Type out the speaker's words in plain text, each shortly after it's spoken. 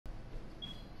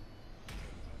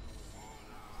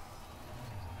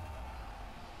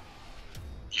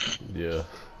Yeah.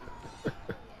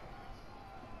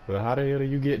 But how the hell do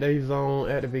you get they zone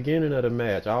at the beginning of the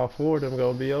match? All four of them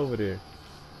gonna be over there.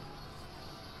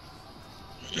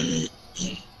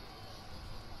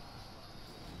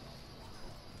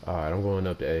 Alright, I'm going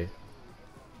up to A.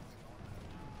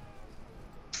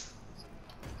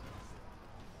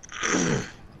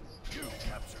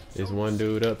 There's one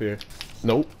dude up here.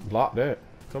 Nope, block that.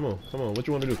 Come on, come on. What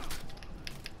you want to do?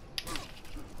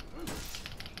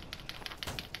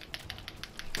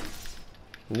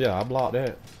 Yeah, I blocked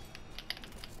that.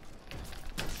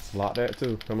 Block that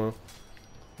too. Come on.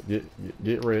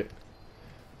 Get wrecked.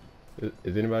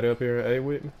 Is anybody up here A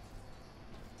with me?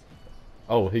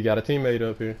 Oh, he got a teammate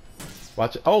up here.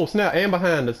 Watch it. Oh, snap. And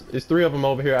behind us. It's three of them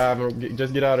over here, Ivan.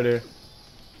 Just get out of there.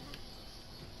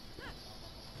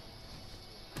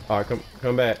 Alright,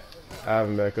 come back.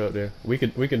 Ivan back up there. We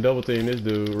can double team this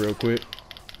dude real quick.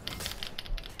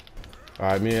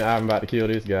 Alright, me and Ivan about to kill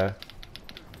this guy.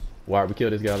 Alright, we kill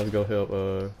this guy. Let's go help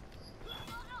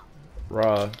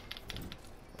Rob.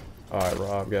 Alright,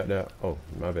 Rob got that. Oh,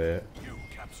 my bad. You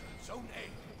captured Zone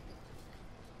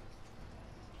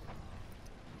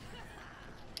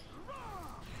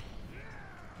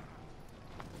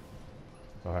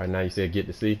A. Alright, now you said get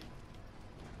to C.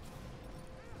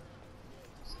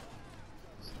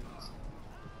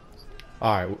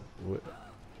 Alright,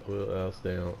 we'll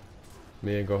stay on.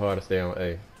 Me and Go Hard to stay on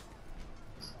A.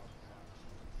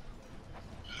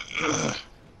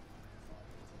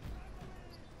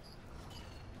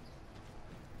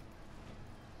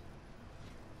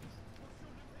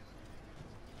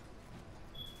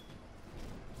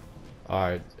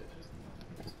 Alright.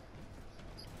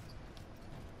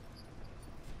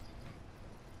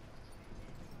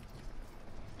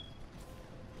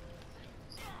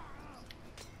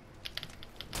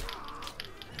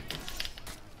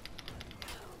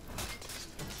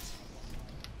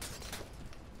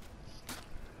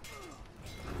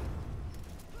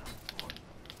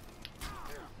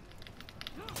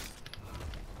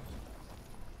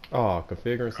 Oh,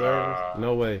 configuring servers?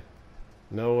 No way.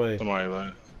 No way. Somebody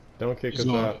like Don't kick us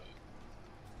going, out.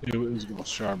 he was going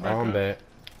sharp back I'm up. back.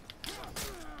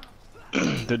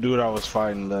 The dude I was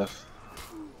fighting left.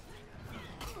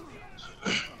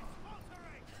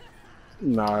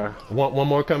 Nah. One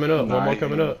more coming up. Nah, One more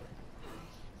coming up.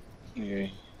 Yeah.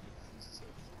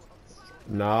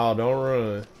 Nah, don't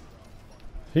run.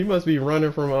 He must be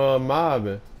running from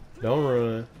mobbing. Don't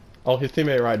run. Oh, his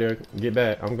teammate right there. Get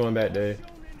back. I'm going back there.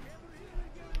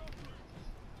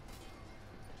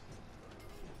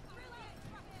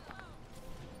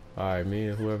 Alright, me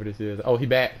and whoever this is. Oh, he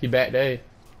back to A.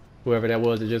 Whoever that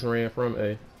was that just ran from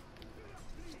A.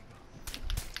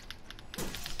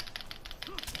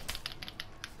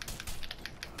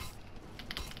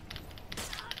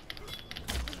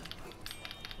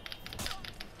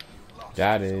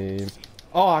 Got him.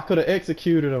 Oh, I could have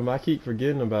executed him. I keep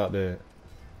forgetting about that.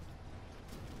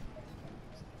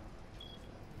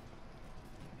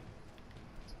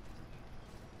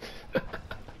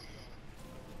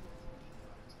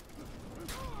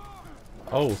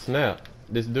 Oh snap!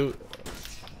 This dude,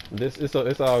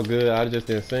 it's all good. I just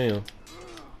didn't see him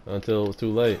until it was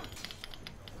too late.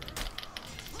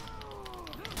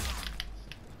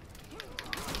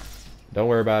 Don't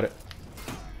worry about it.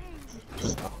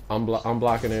 I'm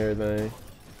blocking everything.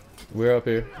 We're up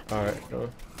here. All right.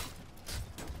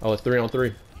 Oh, it's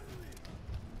 3-on-3.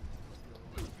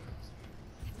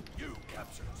 You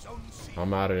captured Zone C.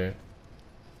 I'm out of there.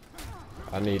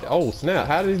 I need. Oh snap!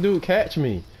 How did this dude catch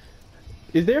me?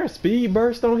 Is there a speed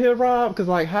burst on here, Rob? Cause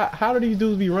like, how do these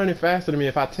dudes be running faster than me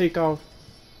if I take off?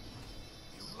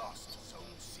 You lost Zone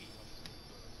C.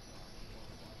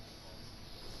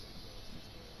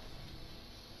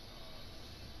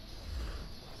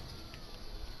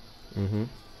 Mm-hmm.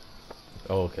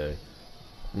 Okay.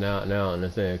 Now I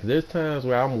understand. Cause there's times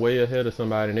where I'm way ahead of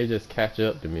somebody and they just catch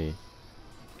up to me.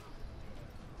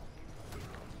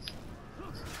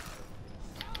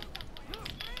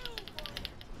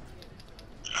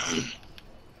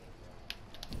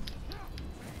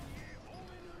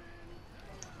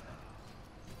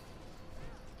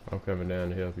 I'm coming down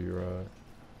to help you, Rod.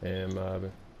 And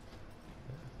Marvin.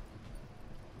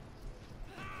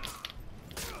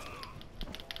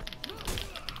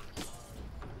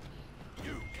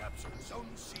 You captured Zone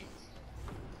C.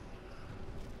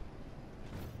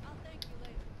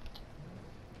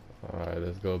 Alright,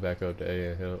 let's go back up to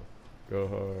A and help. Go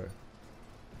hard.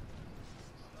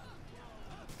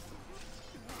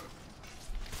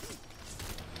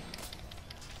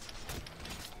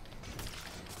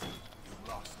 You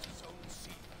lost Zone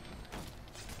C.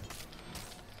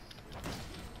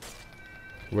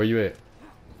 Where you at?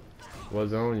 What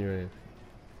zone you in?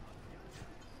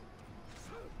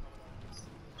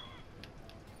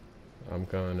 I'm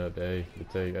coming up to A to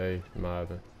take A,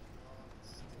 Marvin.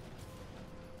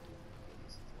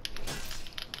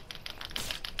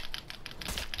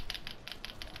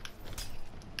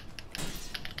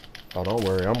 Oh, don't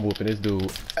worry, I'm whooping this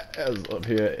dude ass up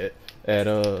here at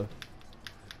You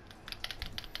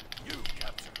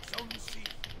captured Zone C.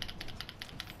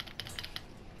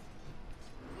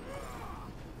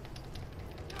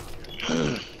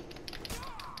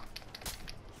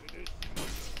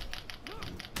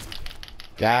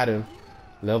 got him.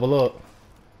 Level up.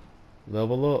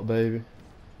 Level up, baby.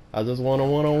 I just won a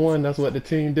one-on-one. That's what the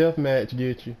team deathmatch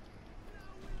get you.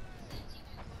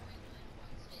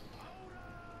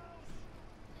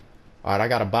 Alright, I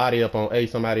got a body up on A.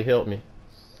 Somebody help me.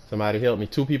 Somebody help me.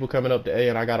 2 people coming up to A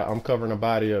and I'm covering a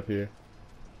body up here.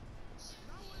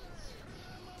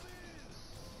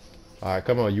 Alright,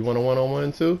 come on. You want a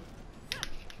one-on-one too?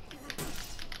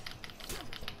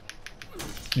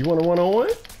 You want a one-on-one?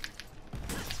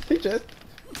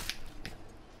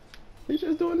 He's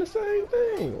just doing the same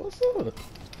thing. What's up?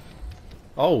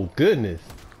 Oh goodness.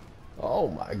 Oh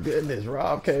my goodness.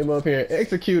 Rob came up here and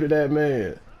executed that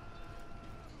man.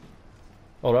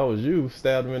 Oh, that was you.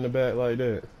 Stabbed him in the back like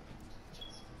that.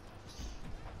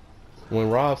 When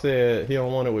Rob said he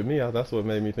don't want it with me, that's what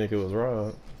made me think it was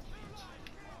Rob.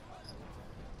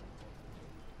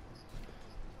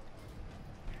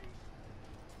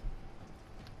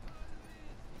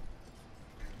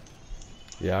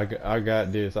 Yeah, I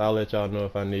got this. I'll let y'all know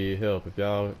if I need help. If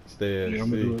y'all stay at Yeah,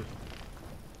 I'm gonna do C. it.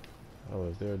 Oh,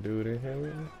 is there a dude in here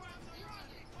with me?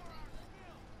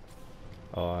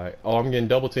 Alright. Oh, I'm getting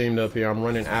double teamed up here. I'm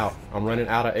running out. I'm running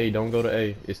out of A. Don't go to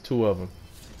A. It's 2 of them.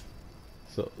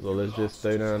 So let's just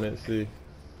stay down at C.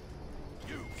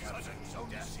 You captured Zone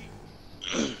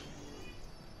C.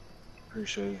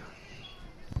 Appreciate it.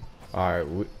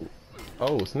 Alright.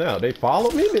 Oh, snap. They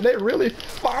followed me? Did they really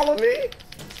follow me?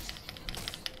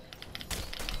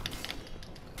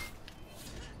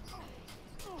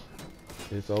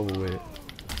 It's over with.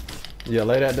 Yeah,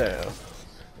 lay that down.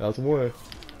 That's 1.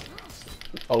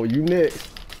 Oh, you next.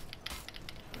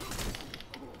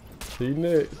 He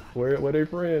next. Where they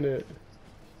friend at?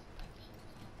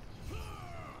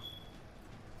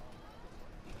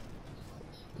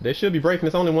 They should be breaking.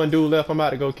 There's only 1 dude left. I'm about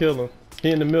to go kill him.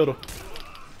 He in the middle.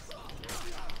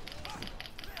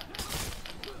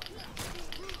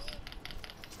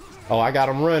 Oh, I got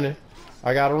him running.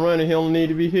 I got him running. He don't need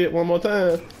to be hit 1 more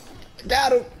time.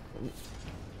 Got him.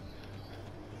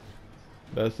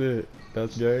 That's it.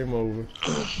 That's game over.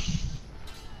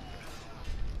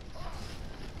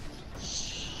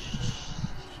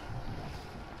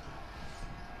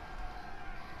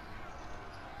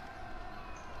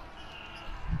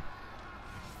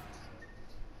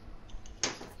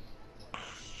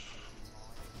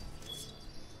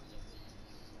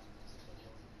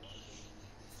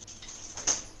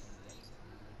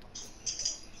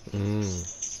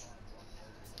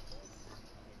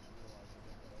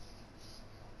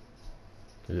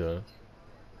 Yeah.